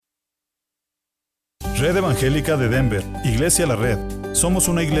Red Evangélica de Denver, Iglesia La Red. Somos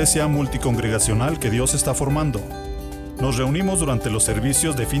una iglesia multicongregacional que Dios está formando. Nos reunimos durante los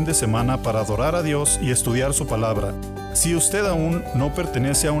servicios de fin de semana para adorar a Dios y estudiar su palabra. Si usted aún no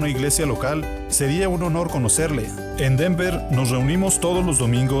pertenece a una iglesia local, sería un honor conocerle. En Denver nos reunimos todos los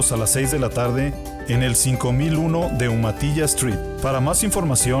domingos a las 6 de la tarde en el 5001 de Umatilla Street. Para más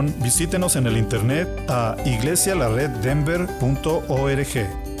información, visítenos en el internet a iglesialareddenver.org.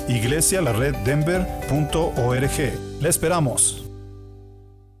 iglesialareddenver.org. ¡Le esperamos!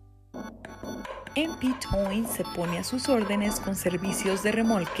 MP Towing se pone a sus órdenes con servicios de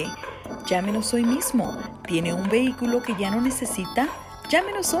remolque. Llámenos hoy mismo. ¿Tiene un vehículo que ya no necesita?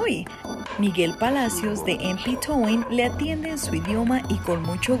 Llámenos hoy. Miguel Palacios de MP Towing le atiende en su idioma y con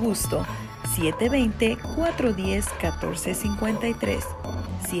mucho gusto. 720-410-1453.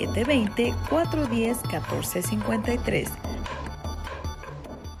 720-410-1453.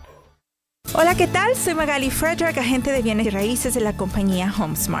 Hola, ¿qué tal? Soy Magali Frederick, agente de bienes y raíces de la compañía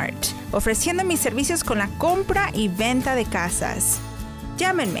HomeSmart, ofreciendo mis servicios con la compra y venta de casas.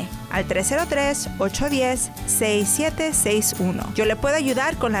 Llámenme al 303-810-6761. Yo le puedo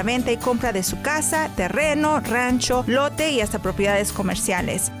ayudar con la venta y compra de su casa, terreno, rancho, lote y hasta propiedades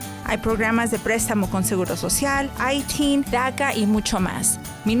comerciales. Hay programas de préstamo con Seguro Social, ITIN, DACA y mucho más.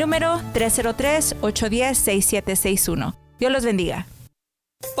 Mi número 303-810-6761. Dios los bendiga.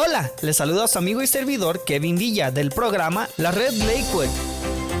 Hola, les saluda a su amigo y servidor Kevin Villa del programa La Red Lakewood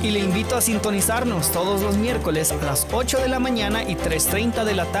y le invito a sintonizarnos todos los miércoles a las 8 de la mañana y 3:30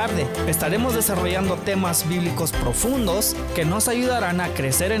 de la tarde. Estaremos desarrollando temas bíblicos profundos que nos ayudarán a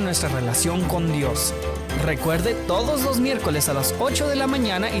crecer en nuestra relación con Dios. Recuerde, todos los miércoles a las 8 de la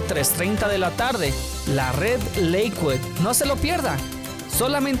mañana y 3:30 de la tarde, La Red Lakewood. No se lo pierda,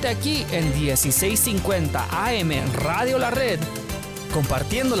 solamente aquí en 1650 AM Radio La Red.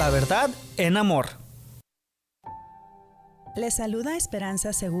 Compartiendo la verdad en amor. Les saluda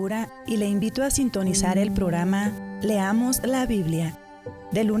Esperanza Segura y le invito a sintonizar el programa Leamos la Biblia,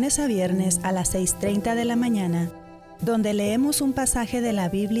 de lunes a viernes a las 6:30 de la mañana, donde leemos un pasaje de la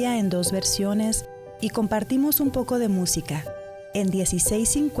Biblia en 2 versiones y compartimos un poco de música, en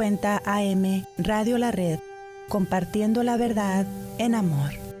 1650 AM Radio La Red, compartiendo la verdad en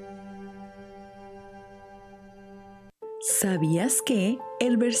amor. ¿Sabías que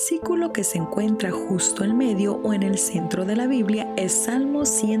el versículo que se encuentra justo en medio o en el centro de la Biblia es Salmo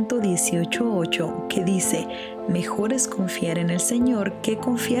 118:8, que dice: mejor es confiar en el Señor que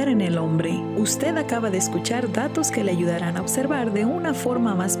confiar en el hombre? Usted acaba de escuchar datos que le ayudarán a observar de una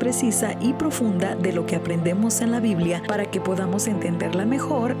forma más precisa y profunda de lo que aprendemos en la Biblia para que podamos entenderla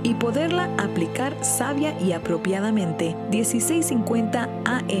mejor y poderla aplicar sabia y apropiadamente. 1650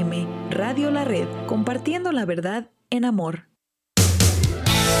 AM Radio La Red, compartiendo la verdad en amor.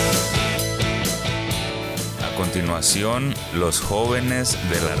 A continuación, los jóvenes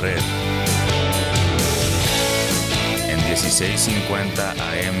de la red. En 1650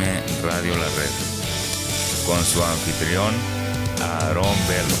 AM Radio La Red. Con su anfitrión, Aarón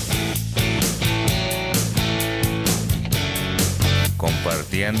Velo.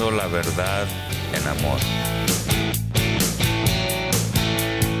 Compartiendo la verdad en amor.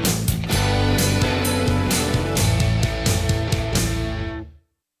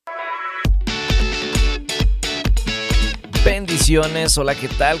 Bendiciones, hola, ¿qué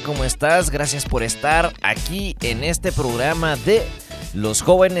tal? ¿Cómo estás? Gracias por estar aquí en este programa de Los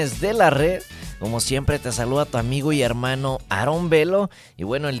Jóvenes de la Red. Como siempre te saluda tu amigo y hermano Aarón Velo. Y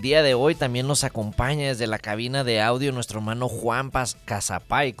bueno, el día de hoy también nos acompaña desde la cabina de audio nuestro hermano Juan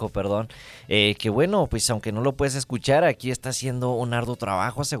Casapaico, que bueno, pues aunque no lo puedes escuchar, aquí está haciendo un arduo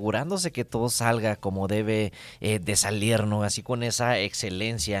trabajo asegurándose que todo salga como debe de salir, ¿no? Así con esa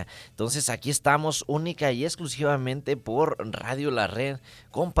excelencia. Entonces aquí estamos única y exclusivamente por Radio La Red,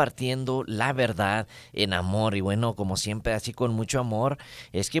 compartiendo la verdad en amor. Y bueno, como siempre, así con mucho amor,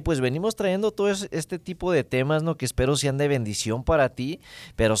 es que pues venimos trayendo todo este tipo de temas, ¿no? Que espero sean de bendición para ti,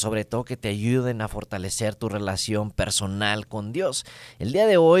 pero sobre todo que te ayuden a fortalecer tu relación personal con Dios. El día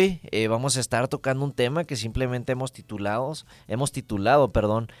de hoy vamos a estar tocando un tema que simplemente hemos titulado,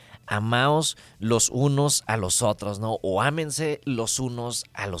 amaos los unos a los otros, ¿no? O ámense los unos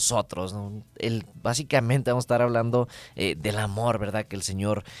a los otros, ¿no? Básicamente vamos a estar hablando del amor, ¿verdad? Que el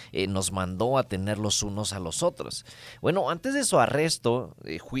Señor nos mandó a tener los unos a los otros. Bueno, antes de su arresto,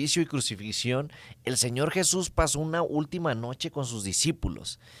 juicio y crucifixión, el Señor Jesús pasó una última noche con sus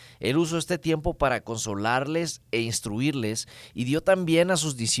discípulos. Él usó este tiempo para consolarles e instruirles y dio también a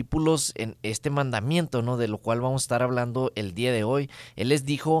sus discípulos en este mandamiento, ¿no? De lo cual vamos a estar hablando el día de hoy. Él les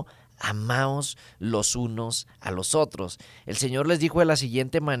dijo: amaos los unos a los otros. El Señor les dijo de la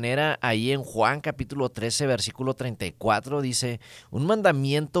siguiente manera ahí en Juan capítulo 13 versículo 34, dice: un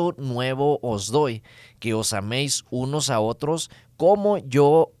mandamiento nuevo os doy, que os améis unos a otros como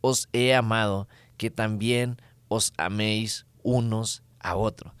yo os he amado, que también os améis unos a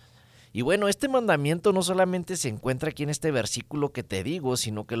otros. Y bueno, este mandamiento no solamente se encuentra aquí en este versículo que te digo,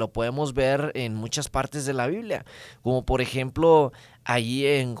 sino que lo podemos ver en muchas partes de la Biblia. Como por ejemplo, allí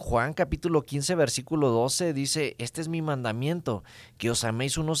en Juan capítulo 15, versículo 12, dice: este es mi mandamiento, que os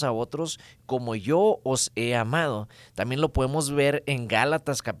améis unos a otros como yo os he amado. También lo podemos ver en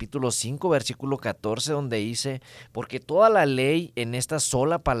Gálatas capítulo 5, versículo 14, donde dice: porque toda la ley en esta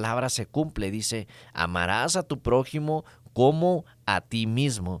sola palabra se cumple. Dice: amarás a tu prójimo como a ti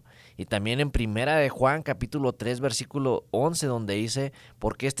mismo. Y también en Primera de Juan capítulo 3 versículo 11, donde dice: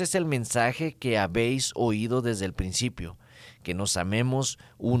 porque este es el mensaje que habéis oído desde el principio, que nos amemos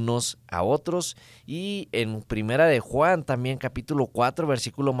unos a otros. Y en Primera de Juan también capítulo 4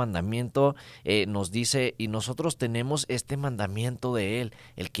 versículo mandamiento nos dice: y nosotros tenemos este mandamiento de él,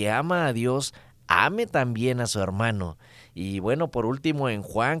 el que ama a Dios ame también a su hermano. Y bueno, por último, en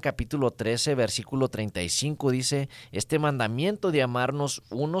Juan capítulo 13, versículo 35 dice: este mandamiento de amarnos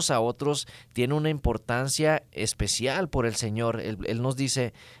unos a otros tiene una importancia especial por el Señor. Él nos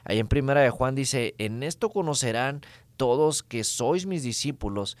dice, ahí en Primera de Juan dice: en esto conocerán todos que sois mis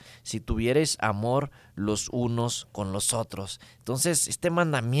discípulos, si tuviereis amor los unos con los otros. Entonces, este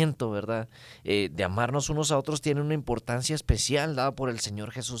mandamiento, ¿verdad?, de amarnos unos a otros tiene una importancia especial dada por el Señor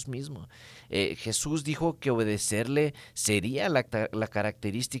Jesús mismo. Jesús dijo que obedecerle sería la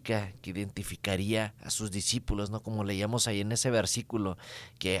característica que identificaría a sus discípulos, ¿no? Como leíamos ahí en ese versículo,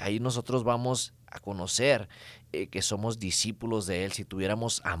 que ahí nosotros vamos a conocer que somos discípulos de Él si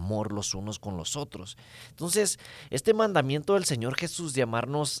tuviéramos amor los unos con los otros. Entonces, este mandamiento del Señor Jesús de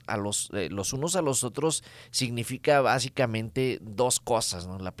amarnos a los unos a los otros significa básicamente dos cosas,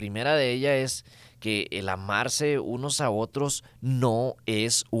 ¿no? La primera de ellas es que el amarse unos a otros no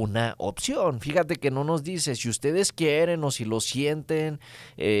es una opción. Fíjate que no nos dice si ustedes quieren o si lo sienten,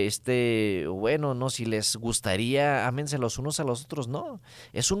 bueno, no, si les gustaría, ámense los unos a los otros. No,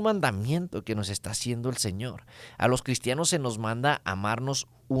 es un mandamiento que nos está haciendo el Señor. A los cristianos se nos manda amarnos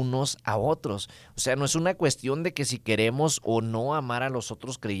unos a otros. O sea, no es una cuestión de que si queremos o no amar a los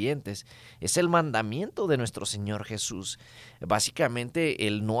otros creyentes. Es el mandamiento de nuestro Señor Jesús. Básicamente,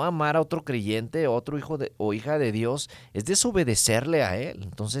 el no amar a otro creyente, otro hijo o hija de Dios, es desobedecerle a Él.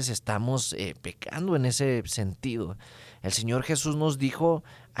 Entonces estamos pecando en ese sentido. El Señor Jesús nos dijo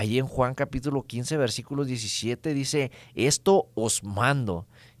ahí en Juan capítulo 15, versículo 17, dice: esto os mando,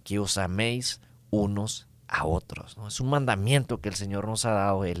 que os améis unos a otros, ¿no? Es un mandamiento que el Señor nos ha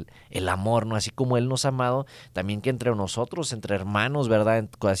dado, el amor, ¿no? Así como Él nos ha amado, también que entre nosotros, entre hermanos, ¿verdad?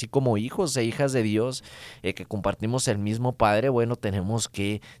 Así como hijos e hijas de Dios, que compartimos el mismo Padre, bueno, tenemos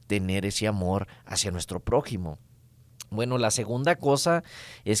que tener ese amor hacia nuestro prójimo. Bueno, la segunda cosa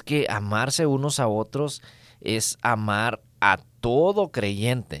es que amarse unos a otros es amar a todo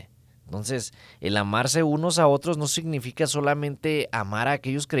creyente. Entonces, el amarse unos a otros no significa solamente amar a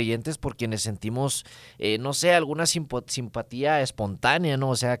aquellos creyentes por quienes sentimos, no sé, alguna simpatía espontánea, ¿no?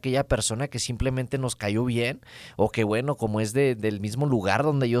 O sea, aquella persona que simplemente nos cayó bien, o que bueno, como es del mismo lugar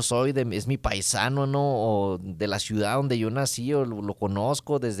donde yo soy, es mi paisano, ¿no? O de la ciudad donde yo nací, o lo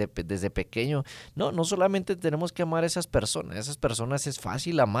conozco desde pequeño. No solamente tenemos que amar a esas personas es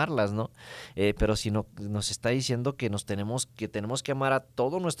fácil amarlas, ¿no? Pero si no, nos está diciendo que tenemos que amar a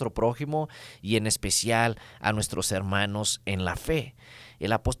todo nuestro prójimo, y en especial a nuestros hermanos en la fe.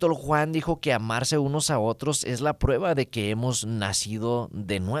 El apóstol Juan dijo que amarse unos a otros es la prueba de que hemos nacido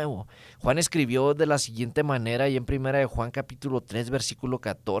de nuevo. Juan escribió de la siguiente manera y en Primera de Juan capítulo 3 versículo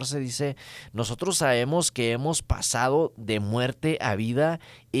 14 dice: nosotros sabemos que hemos pasado de muerte a vida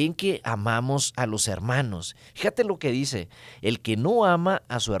en que amamos a los hermanos. Fíjate lo que dice: el que no ama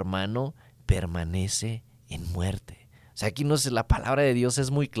a su hermano permanece en muerte. O sea, aquí la palabra de Dios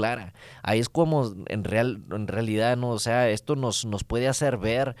es muy clara. Ahí es como en realidad, ¿no? O sea, esto nos puede hacer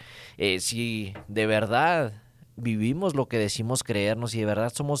ver si de verdad vivimos lo que decimos creernos, y de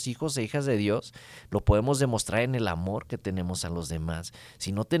verdad somos hijos e hijas de Dios, lo podemos demostrar en el amor que tenemos a los demás.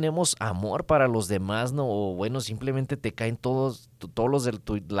 Si no tenemos amor para los demás, no, o bueno, simplemente te caen todos los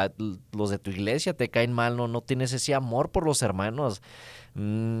de tu iglesia te caen mal, no tienes ese amor por los hermanos.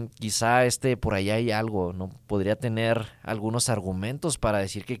 Quizá por allá hay algo, ¿no? Podría tener algunos argumentos para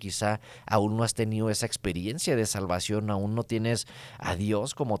decir que quizá aún no has tenido esa experiencia de salvación, aún no tienes a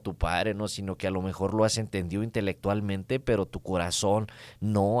Dios como tu Padre, ¿no? Sino que a lo mejor lo has entendido intelectualmente, pero tu corazón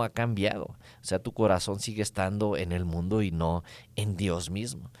no ha cambiado. O sea, tu corazón sigue estando en el mundo y no en Dios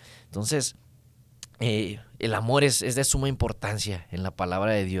mismo. Entonces, el amor es de suma importancia en la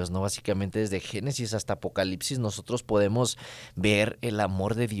palabra de Dios, ¿no? Básicamente desde Génesis hasta Apocalipsis nosotros podemos ver el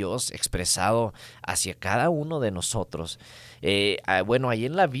amor de Dios expresado hacia cada uno de nosotros. Bueno, ahí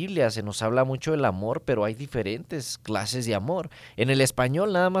en la Biblia se nos habla mucho del amor, pero hay diferentes clases de amor. En el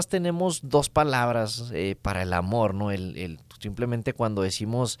español nada más tenemos dos palabras para el amor, ¿no? Simplemente cuando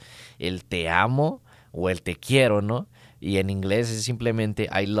decimos el te amo o el te quiero, ¿no? Y en inglés es simplemente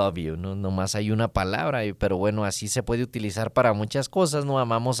I love you, ¿no? Nomás hay una palabra, pero bueno, así se puede utilizar para muchas cosas, ¿no?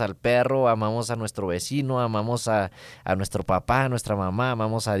 Amamos al perro, amamos a nuestro vecino, amamos a nuestro papá, a nuestra mamá,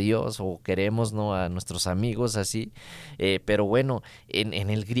 amamos a Dios o queremos, ¿no? A nuestros amigos, así. Pero bueno, en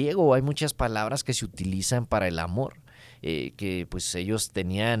el griego hay muchas palabras que se utilizan para el amor. Que pues ellos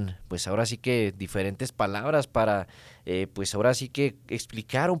tenían pues ahora sí que diferentes palabras para pues ahora sí que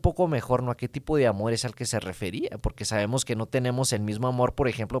explicar un poco mejor, ¿no? A qué tipo de amor es al que se refería, porque sabemos que no tenemos el mismo amor, por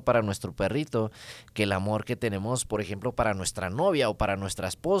ejemplo, para nuestro perrito que el amor que tenemos, por ejemplo, para nuestra novia o para nuestra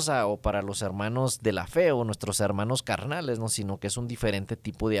esposa o para los hermanos de la fe o nuestros hermanos carnales, ¿no? Sino que es un diferente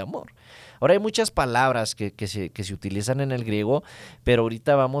tipo de amor. Ahora hay muchas palabras que se utilizan en el griego, pero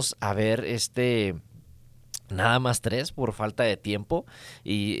ahorita vamos a ver nada más 3 por falta de tiempo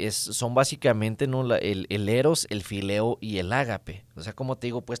y son básicamente, ¿no? el eros, el fileo y el ágape. O sea, como te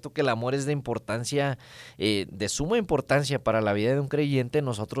digo, puesto que el amor es de importancia, de suma importancia para la vida de un creyente,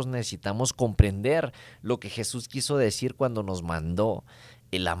 nosotros necesitamos comprender lo que Jesús quiso decir cuando nos mandó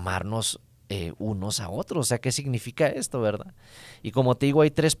el amarnos unos a otros. O sea, ¿qué significa esto, verdad? Y como te digo,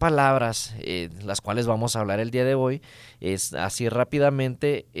 hay 3 palabras, las cuales vamos a hablar el día de hoy. Es así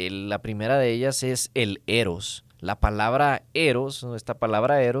rápidamente, la primera de ellas es el eros. La palabra eros, esta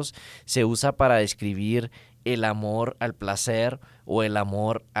palabra eros, se usa para describir el amor al placer o el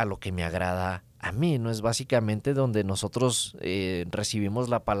amor a lo que me agrada a mí, ¿no? Es básicamente donde nosotros recibimos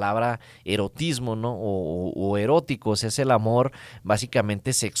la palabra erotismo, ¿no? O eróticos, es el amor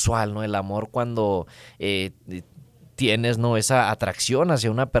básicamente sexual, ¿no? El amor cuando tienes, ¿no? Esa atracción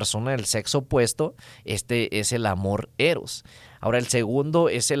hacia una persona del sexo opuesto, este es el amor eros. Ahora el segundo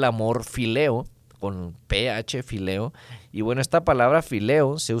es el amor fileo, con PH, fileo. Y bueno, esta palabra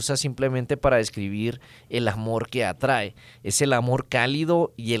fileo se usa simplemente para describir el amor que atrae. Es el amor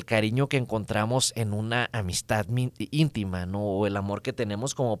cálido y el cariño que encontramos en una amistad íntima, ¿no? O el amor que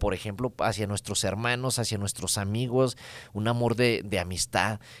tenemos como por ejemplo hacia nuestros hermanos, hacia nuestros amigos, un amor de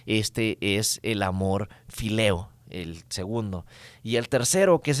amistad. Este es el amor fileo, el segundo. Y el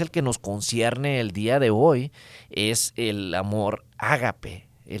tercero, que es el que nos concierne el día de hoy, es el amor ágape,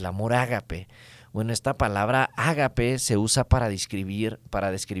 el amor ágape. Bueno, esta palabra ágape se usa para describir,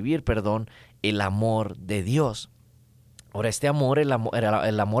 el amor de Dios. Ahora, este amor, el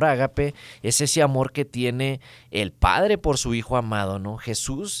amor ágape, es ese amor que tiene el Padre por su Hijo amado, ¿no?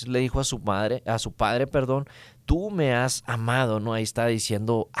 Jesús le dijo a su padre, tú me has amado, ¿no? Ahí está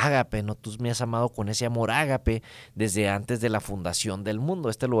diciendo ágape, ¿no? Tú me has amado con ese amor ágape desde antes de la fundación del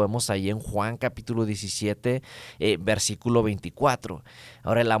mundo. Lo vemos ahí en Juan capítulo 17, versículo 24.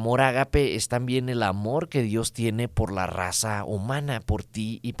 Ahora, el amor ágape es también el amor que Dios tiene por la raza humana, por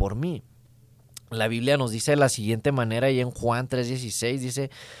ti y por mí. La Biblia nos dice de la siguiente manera, y en Juan 3:16 dice,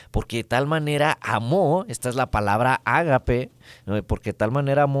 porque de tal manera amó, esta es la palabra ágape, ¿no? Porque de tal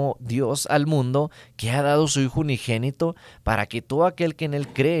manera amó Dios al mundo que ha dado su Hijo unigénito para que todo aquel que en él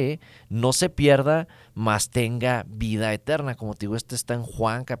cree no se pierda, mas tenga vida eterna. Como te digo, esto está en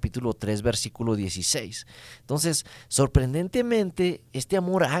Juan capítulo 3, versículo 16. Entonces, sorprendentemente, este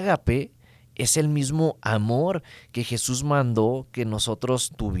amor ágape es el mismo amor que Jesús mandó que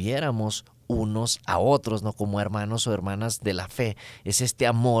nosotros tuviéramos unos a otros, ¿no? Como hermanos o hermanas de la fe. Es este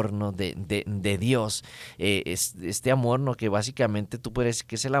amor, ¿no? de Dios. Este amor, ¿no? Que básicamente tú puedes decir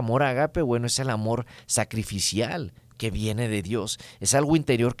que es el amor ágape. Bueno, es el amor sacrificial que viene de Dios. Es algo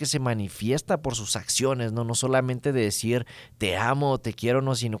interior que se manifiesta por sus acciones, ¿no? No solamente de decir te amo, te quiero,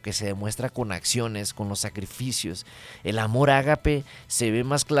 no, sino que se demuestra con acciones, con los sacrificios. El amor ágape se ve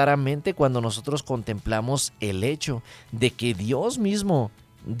más claramente cuando nosotros contemplamos el hecho de que Dios mismo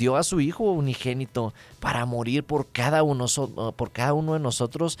dio a su Hijo unigénito para morir por cada uno de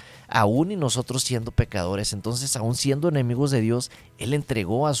nosotros, aún y nosotros siendo pecadores. Entonces, aún siendo enemigos de Dios, Él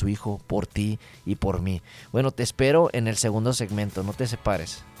entregó a su Hijo por ti y por mí. Bueno, te espero en el segundo segmento, no te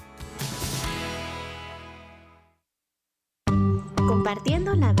separes.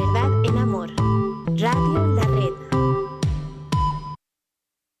 Compartiendo la verdad en amor. Radio La Red.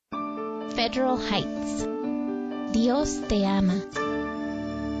 Federal Heights. Dios te ama.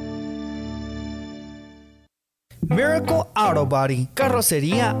 Miracle Auto Body,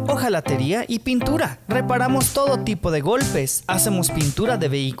 carrocería, hojalatería y pintura. Reparamos todo tipo de golpes, hacemos pintura de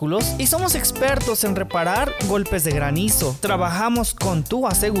vehículos y somos expertos en reparar golpes de granizo. Trabajamos con tu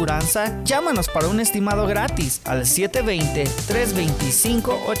aseguranza. Llámanos para un estimado gratis al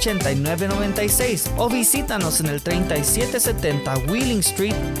 720-325-8996 o visítanos en el 3770 Wheeling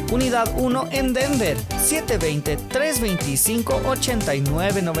Street, Unidad 1 en Denver.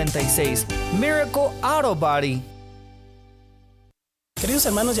 720-325-8996. Miracle Auto Body. Queridos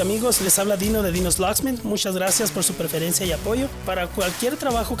hermanos y amigos, les habla Dino de Dino's Locksmith. Muchas gracias por su preferencia y apoyo. Para cualquier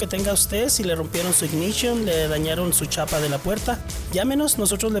trabajo que tenga usted, si le rompieron su ignition, le dañaron su chapa de la puerta, llámenos,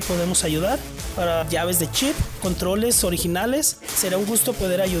 nosotros le podemos ayudar. Para llaves de chip, controles originales, será un gusto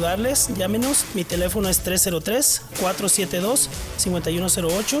poder ayudarles. Llámenos, mi teléfono es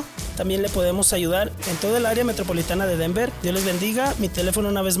 303-472-5108. También le podemos ayudar en toda el área metropolitana de Denver. Dios les bendiga. Mi teléfono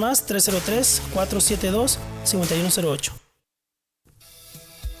una vez más, 303-472-5108.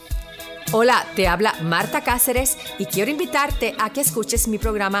 Hola, te habla Marta Cáceres y quiero invitarte a que escuches mi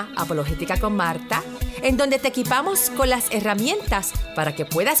programa Apologética con Marta, en donde te equipamos con las herramientas para que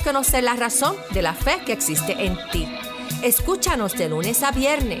puedas conocer la razón de la fe que existe en ti. Escúchanos de lunes a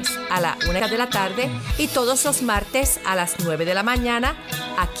viernes a la 1 de la tarde y todos los martes a las 9 de la mañana,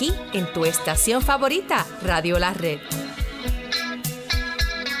 aquí en tu estación favorita, Radio La Red.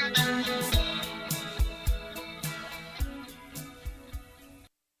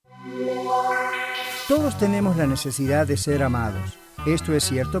 Todos tenemos la necesidad de ser amados. Esto es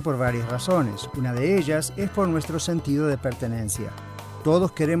cierto por varias razones. Una de ellas es por nuestro sentido de pertenencia.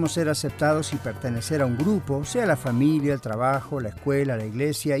 Todos queremos ser aceptados y pertenecer a un grupo, sea la familia, el trabajo, la escuela, la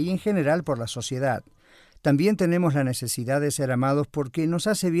iglesia y en general por la sociedad. También tenemos la necesidad de ser amados porque nos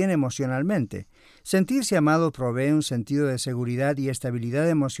hace bien emocionalmente. Sentirse amado provee un sentido de seguridad y estabilidad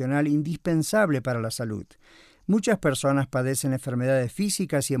emocional indispensable para la salud. Muchas personas padecen enfermedades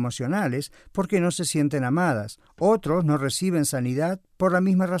físicas y emocionales porque no se sienten amadas. Otros no reciben sanidad por la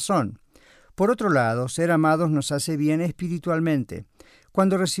misma razón. Por otro lado, ser amados nos hace bien espiritualmente.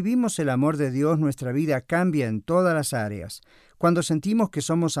 Cuando recibimos el amor de Dios, nuestra vida cambia en todas las áreas. Cuando sentimos que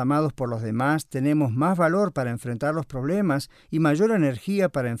somos amados por los demás, tenemos más valor para enfrentar los problemas y mayor energía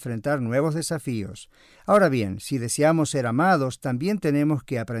para enfrentar nuevos desafíos. Ahora bien, si deseamos ser amados, también tenemos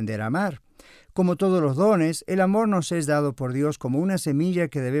que aprender a amar. Como todos los dones, el amor nos es dado por Dios como una semilla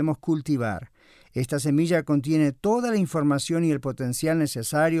que debemos cultivar. Esta semilla contiene toda la información y el potencial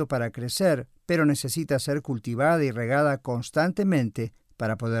necesario para crecer, pero necesita ser cultivada y regada constantemente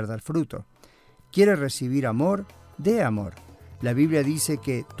para poder dar fruto. ¿Quiere recibir amor? Dé amor. La Biblia dice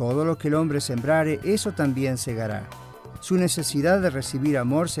que todo lo que el hombre sembrare, eso también segará. Su necesidad de recibir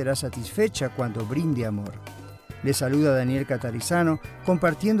amor será satisfecha cuando brinde amor. Le saluda Daniel Catarizano,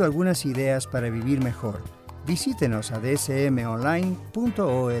 compartiendo algunas ideas para vivir mejor. Visítenos a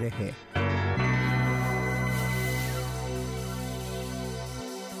dsmonline.org.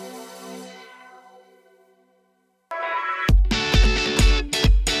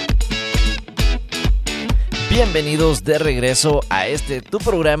 Bienvenidos de regreso a tu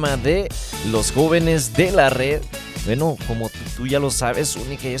programa de los jóvenes de la red. Bueno, como tú ya lo sabes,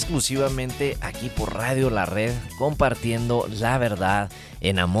 única y exclusivamente aquí por Radio La Red, compartiendo la verdad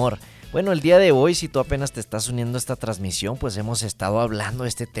en amor. Bueno, el día de hoy, si tú apenas te estás uniendo a esta transmisión, pues hemos estado hablando de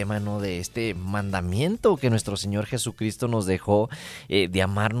este tema, ¿no? De este mandamiento que nuestro Señor Jesucristo nos dejó, de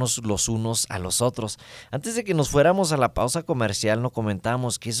amarnos los unos a los otros. Antes de que nos fuéramos a la pausa comercial, nos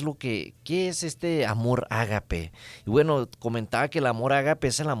comentábamos qué es este amor ágape. Y bueno, comentaba que el amor ágape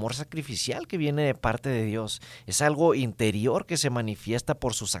es el amor sacrificial que viene de parte de Dios. Es algo interior que se manifiesta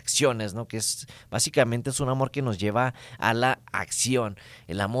por sus acciones, ¿no? Que básicamente es un amor que nos lleva a la acción.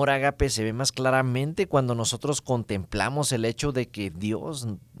 El amor ágape se ve más claramente cuando nosotros contemplamos el hecho de que Dios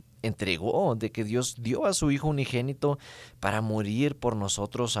de que Dios dio a su Hijo unigénito para morir por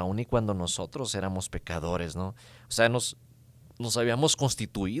nosotros, aun y cuando nosotros éramos pecadores, ¿no? O sea, nos habíamos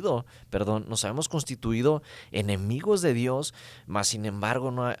constituido enemigos de Dios, mas sin embargo,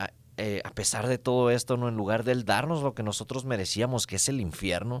 ¿no? A pesar de todo esto, ¿no? En lugar de Él darnos lo que nosotros merecíamos, que es el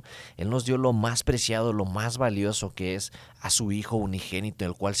infierno, Él nos dio lo más preciado, lo más valioso, que es a su Hijo unigénito,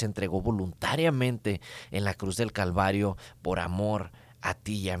 el cual se entregó voluntariamente en la cruz del Calvario por amor a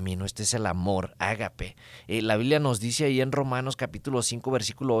ti y a mí, ¿no? Este es el amor, ágape. La Biblia nos dice ahí en Romanos capítulo 5,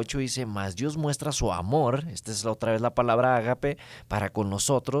 versículo 8, dice, mas Dios muestra su amor, esta es otra vez la palabra ágape, para con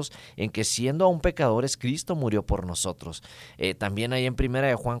nosotros, en que siendo aún pecadores, Cristo murió por nosotros. También ahí en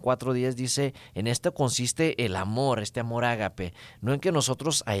 1 Juan 4:10 dice, en esto consiste el amor, este amor ágape, no en que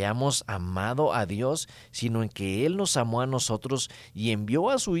nosotros hayamos amado a Dios, sino en que Él nos amó a nosotros y envió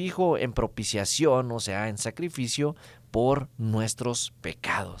a su Hijo en propiciación, o sea, en sacrificio, por nuestros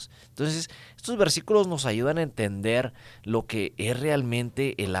pecados. Entonces, estos versículos nos ayudan a entender lo que es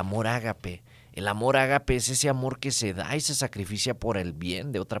realmente el amor ágape. El amor ágape es ese amor que se da y se sacrifica por el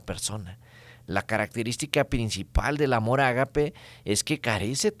bien de otra persona. La característica principal del amor ágape es que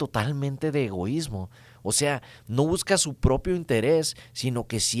carece totalmente de egoísmo. O sea, no busca su propio interés, sino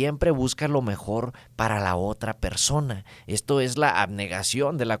que siempre busca lo mejor para la otra persona. Esto es la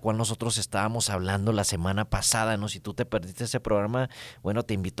abnegación de la cual nosotros estábamos hablando la semana pasada, ¿no? Si tú te perdiste ese programa, bueno,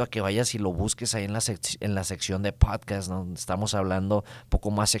 te invito a que vayas y lo busques ahí en la sección de podcast, ¿no? Estamos hablando un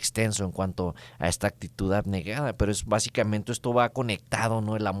poco más extenso en cuanto a esta actitud abnegada, pero es básicamente esto va conectado,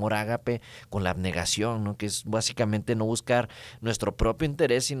 ¿no? El amor ágape con la abnegación, ¿no? Que es básicamente no buscar nuestro propio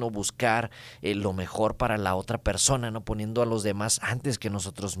interés, sino buscar lo mejor para la otra persona, no poniendo a los demás antes que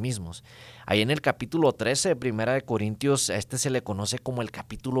nosotros mismos. Ahí en el capítulo 13 de 1 de Corintios, a este se le conoce como el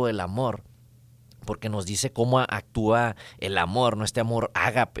capítulo del amor, porque nos dice cómo actúa el amor, ¿no? Este amor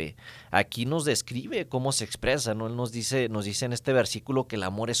ágape. Aquí nos describe cómo se expresa, ¿no? Él nos dice en este versículo que el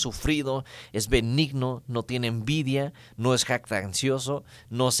amor es sufrido, es benigno, no tiene envidia, no es jactancioso,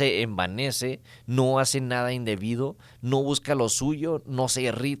 no se envanece, no hace nada indebido, no busca lo suyo, no se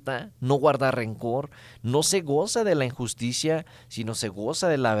irrita, no guarda rencor, no se goza de la injusticia, sino se goza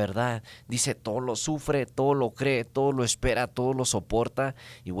de la verdad. Dice, todo lo sufre, todo lo cree, todo lo espera, todo lo soporta.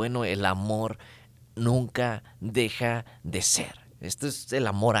 Y bueno, el amor nunca deja de ser. Este es el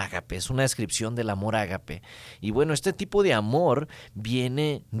amor ágape, es una descripción del amor ágape. Y bueno, este tipo de amor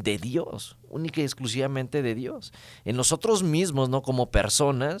viene de Dios, única y exclusivamente de Dios. En nosotros mismos, ¿no? Como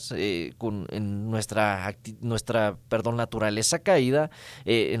personas, en nuestra naturaleza caída,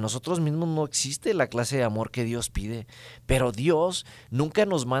 en nosotros mismos no existe la clase de amor que Dios pide. Pero Dios nunca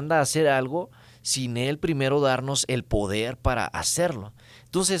nos manda a hacer algo sin Él primero darnos el poder para hacerlo.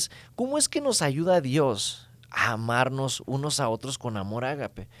 Entonces, ¿cómo es que nos ayuda Dios a amarnos unos a otros con amor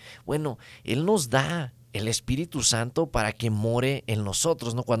ágape? Bueno, Él nos da el Espíritu Santo para que more en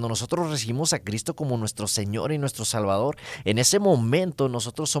nosotros, ¿no? Cuando nosotros recibimos a Cristo como nuestro Señor y nuestro Salvador, en ese momento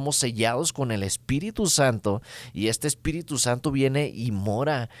nosotros somos sellados con el Espíritu Santo y este Espíritu Santo viene y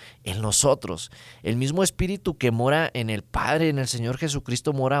mora en nosotros. El mismo Espíritu que mora en el Padre, en el Señor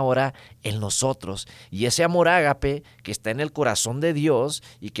Jesucristo, mora ahora en nosotros. Y ese amor ágape que está en el corazón de Dios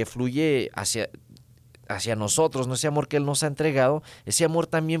y que fluye hacia nosotros, ¿no? Ese amor que Él nos ha entregado, ese amor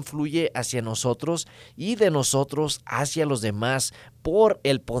también fluye hacia nosotros y de nosotros hacia los demás por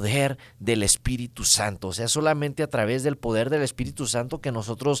el poder del Espíritu Santo. O sea, solamente a través del poder del Espíritu Santo que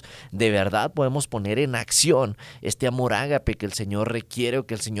nosotros de verdad podemos poner en acción este amor ágape que el Señor requiere o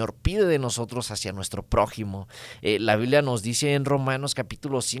que el Señor pide de nosotros hacia nuestro prójimo. La Biblia nos dice en Romanos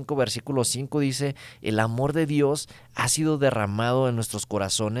capítulo 5, versículo 5, dice, el amor de Dios ha sido derramado en nuestros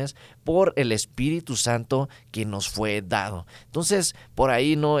corazones por el Espíritu Santo que nos fue dado. Entonces, por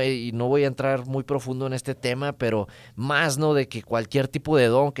ahí y no voy a entrar muy profundo en este tema, pero más, ¿no? De que cualquier tipo de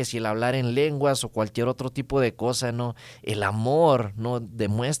don, que si el hablar en lenguas o cualquier otro tipo de cosa, ¿no? El amor no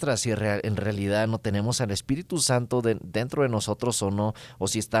demuestra si en realidad no tenemos al Espíritu Santo dentro de nosotros o no, o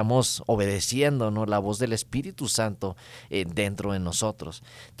si estamos obedeciendo, ¿no? La voz del Espíritu Santo dentro de nosotros.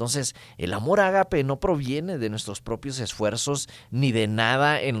 Entonces, el amor ágape no proviene de nuestros propios esfuerzos ni de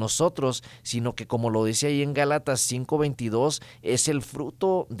nada en nosotros, sino que, como lo dice ahí en Gálatas 5:22, es el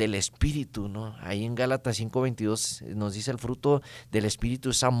fruto del Espíritu, ¿no? Ahí en Gálatas 5:22 nos dice el fruto del Espíritu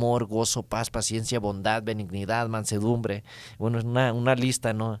es amor, gozo, paz, paciencia, bondad, benignidad, mansedumbre. Bueno, es una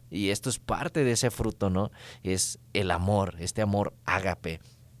lista, ¿no? Y esto es parte de ese fruto, ¿no? Es el amor, este amor ágape.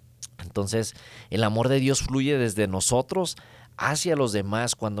 Entonces, el amor de Dios fluye desde nosotros hacia los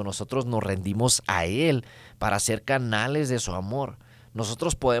demás cuando nosotros nos rendimos a Él para ser canales de su amor.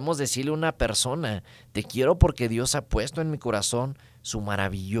 Nosotros podemos decirle a una persona, te quiero porque Dios ha puesto en mi corazón su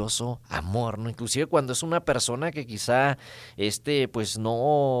maravilloso amor, ¿no? Inclusive cuando es una persona que quizá pues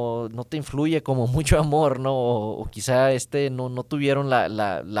no te influye como mucho amor, ¿no? O quizá no tuvieron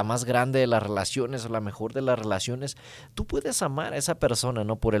la más grande de las relaciones o la mejor de las relaciones, tú puedes amar a esa persona,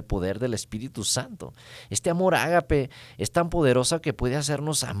 ¿no? Por el poder del Espíritu Santo. Este amor ágape es tan poderoso que puede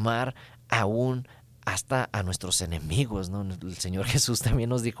hacernos amar aún hasta a nuestros enemigos, ¿no? El Señor Jesús también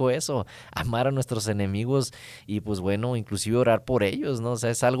nos dijo eso, amar a nuestros enemigos y pues bueno, inclusive orar por ellos, ¿no? O sea,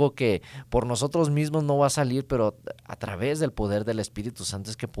 es algo que por nosotros mismos no va a salir, pero a través del poder del Espíritu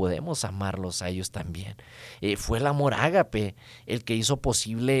Santo es que podemos amarlos a ellos también. Fue el amor ágape el que hizo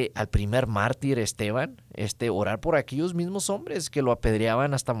posible al primer mártir Esteban, orar por aquellos mismos hombres que lo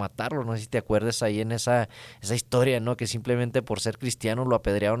apedreaban hasta matarlo. No sé si te acuerdas ahí en esa historia, ¿no? Que simplemente por ser cristiano lo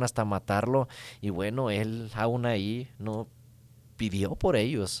apedrearon hasta matarlo y bueno, él aún ahí no pidió por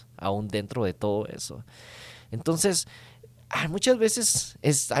ellos, aún dentro de todo eso. Entonces, muchas veces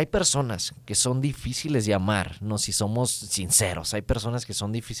hay personas que son difíciles de amar, ¿no? Si somos sinceros, hay personas que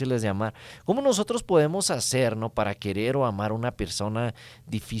son difíciles de amar. ¿Cómo nosotros podemos hacer, ¿no? Para querer o amar a una persona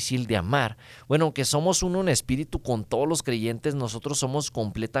difícil de amar? Bueno, aunque somos uno en espíritu con todos los creyentes, nosotros somos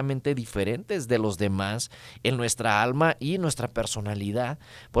completamente diferentes de los demás en nuestra alma y nuestra personalidad,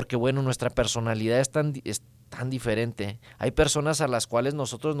 porque bueno, nuestra personalidad es tan diferente. Hay personas a las cuales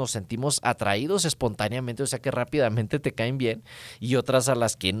nosotros nos sentimos atraídos espontáneamente, o sea que rápidamente te caen bien, y otras a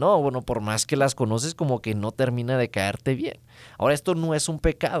las que no, bueno, por más que las conoces como que no termina de caerte bien. Ahora, esto no es un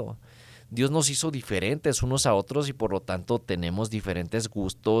pecado. Dios nos hizo diferentes unos a otros y por lo tanto tenemos diferentes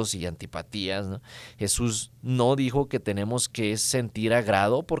gustos y antipatías, ¿no? Jesús no dijo que tenemos que sentir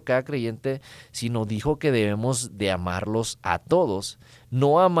agrado por cada creyente, sino dijo que debemos de amarlos a todos.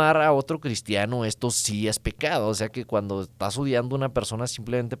 No amar a otro cristiano, esto sí es pecado. O sea que cuando estás odiando a una persona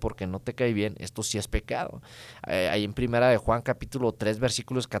simplemente porque no te cae bien, esto sí es pecado. Ahí en Primera de Juan capítulo 3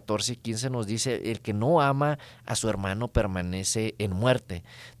 versículos 14 y 15 nos dice: el que no ama a su hermano permanece en muerte.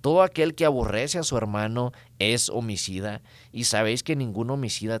 Todo aquel que aborrece a su hermano es homicida, y sabéis que ningún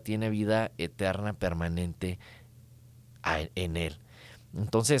homicida tiene vida eterna permanente en él.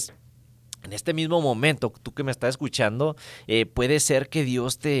 Entonces, en este mismo momento, tú que me estás escuchando, puede ser que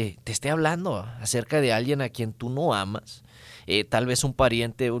Dios te esté hablando acerca de alguien a quien tú no amas. Tal vez un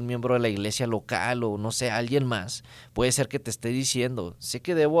pariente, un miembro de la iglesia local o no sé, alguien más. Puede ser que te esté diciendo: sé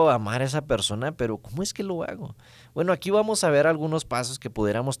que debo amar a esa persona, pero ¿cómo es que lo hago? Bueno, aquí vamos a ver algunos pasos que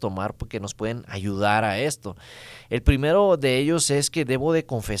pudiéramos tomar porque nos pueden ayudar a esto. El primero de ellos es que debo de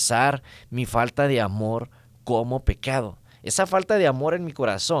confesar mi falta de amor como pecado. Esa falta de amor en mi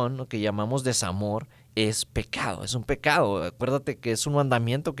corazón, lo que llamamos desamor, es pecado, es un pecado. Acuérdate que es un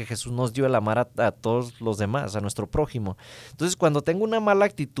mandamiento que Jesús nos dio, el amar a todos los demás, a nuestro prójimo. Entonces, cuando tengo una mala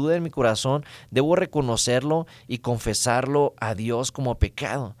actitud en mi corazón, debo reconocerlo y confesarlo a Dios como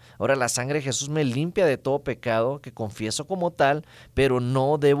pecado. Ahora, la sangre de Jesús me limpia de todo pecado que confieso como tal, pero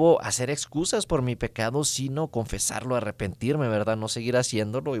no debo hacer excusas por mi pecado, sino confesarlo, arrepentirme, ¿verdad? No seguir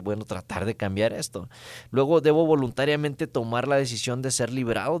haciéndolo y bueno, tratar de cambiar esto. Luego debo voluntariamente tomar la decisión de ser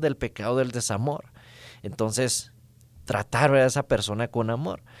librado del pecado del desamor. Entonces, tratar a esa persona con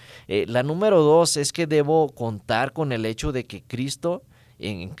amor. La número 2 es que debo contar con el hecho de que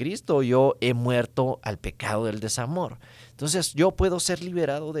en Cristo yo he muerto al pecado del desamor. Entonces, yo puedo ser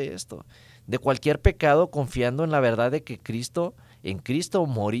liberado de esto, de cualquier pecado, confiando en la verdad de que en Cristo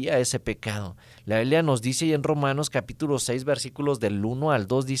moría ese pecado. La Biblia nos dice en Romanos capítulo 6 versículos del 1 al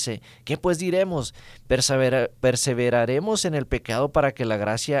 2 dice: ¿qué pues diremos? ¿Perseveraremos en el pecado para que la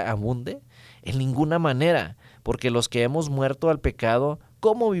gracia abunde? En ninguna manera, porque los que hemos muerto al pecado,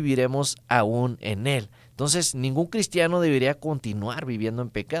 ¿cómo viviremos aún en él? Entonces, ningún cristiano debería continuar viviendo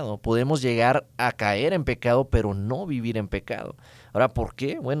en pecado. Podemos llegar a caer en pecado, pero no vivir en pecado. Ahora, ¿por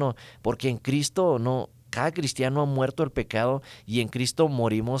qué? Bueno, porque en Cristo cada cristiano ha muerto al pecado y en Cristo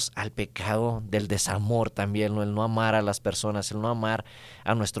morimos al pecado del desamor también, ¿no? El no amar a las personas, el no amar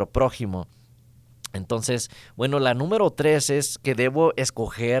a nuestro prójimo. Entonces, bueno, la número 3 es que debo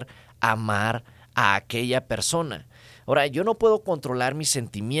escoger amar a aquella persona. Ahora, yo no puedo controlar mis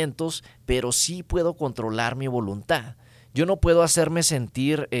sentimientos, pero sí puedo controlar mi voluntad. Yo no puedo hacerme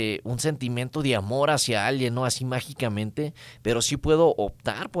sentir un sentimiento de amor hacia alguien, ¿no? Así mágicamente, pero sí puedo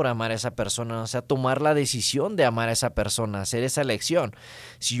optar por amar a esa persona, o sea, tomar la decisión de amar a esa persona, hacer esa elección.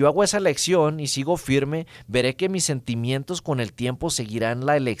 Si yo hago esa elección y sigo firme, veré que mis sentimientos con el tiempo seguirán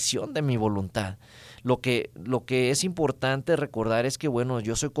la elección de mi voluntad. Lo que es importante recordar es que, bueno,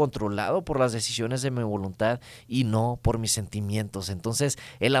 yo soy controlado por las decisiones de mi voluntad y no por mis sentimientos. Entonces,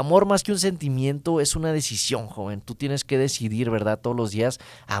 el amor más que un sentimiento es una decisión, joven. Tú tienes que decidir, ¿verdad? Todos los días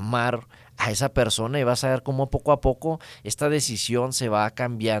amar a esa persona y vas a ver cómo poco a poco esta decisión se va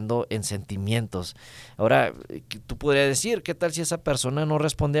cambiando en sentimientos. Ahora, tú podrías decir, ¿qué tal si esa persona no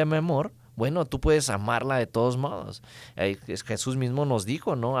responde a mi amor? bueno, tú puedes amarla de todos modos. Jesús mismo nos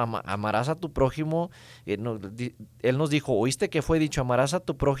dijo, ¿no? Amarás a tu prójimo. Él nos dijo, oíste que fue dicho, amarás a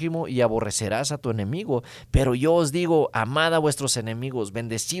tu prójimo y aborrecerás a tu enemigo. Pero yo os digo, amad a vuestros enemigos,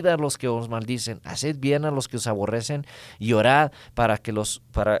 bendecid a los que os maldicen, haced bien a los que os aborrecen y orad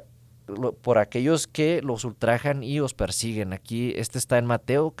por aquellos que los ultrajan y os persiguen. Aquí está en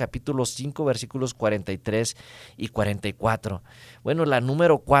Mateo capítulo 5 versículos 43 y 44. Bueno, la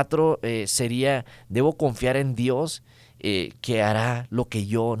número 4 sería, debo confiar en Dios que hará lo que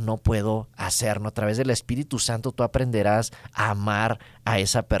yo no puedo hacer, ¿no? A través del Espíritu Santo tú aprenderás a amar a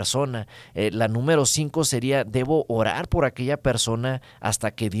esa persona. La número 5 sería, debo orar por aquella persona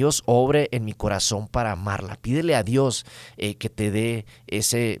hasta que Dios obre en mi corazón para amarla. Pídele a Dios que te dé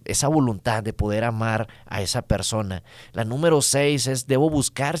esa voluntad de poder amar a esa persona. La número 6 es, debo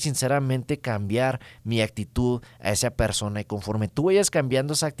buscar sinceramente cambiar mi actitud a esa persona, y conforme tú vayas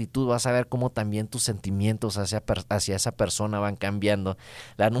cambiando esa actitud vas a ver cómo también tus sentimientos hacia esa persona van cambiando.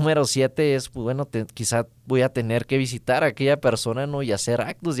 La número 7 es, pues bueno, quizá voy a tener que visitar a aquella persona, ¿no? Y hacer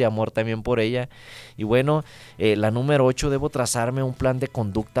actos de amor también por ella. Y bueno, la número 8, debo trazarme un plan de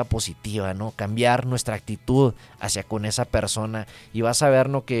conducta positiva, ¿no? Cambiar nuestra actitud hacia con esa persona. Y vas a ver,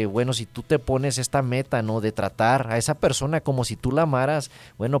 ¿no? Que bueno, si tú te pones esta meta, ¿no? De tratar a esa persona como si tú la amaras,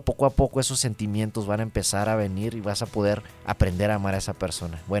 bueno, poco a poco esos sentimientos van a empezar a venir y vas a poder aprender a amar a esa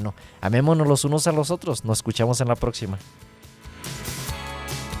persona. Bueno, amémonos los unos a los otros. Nos escuchamos en la próxima.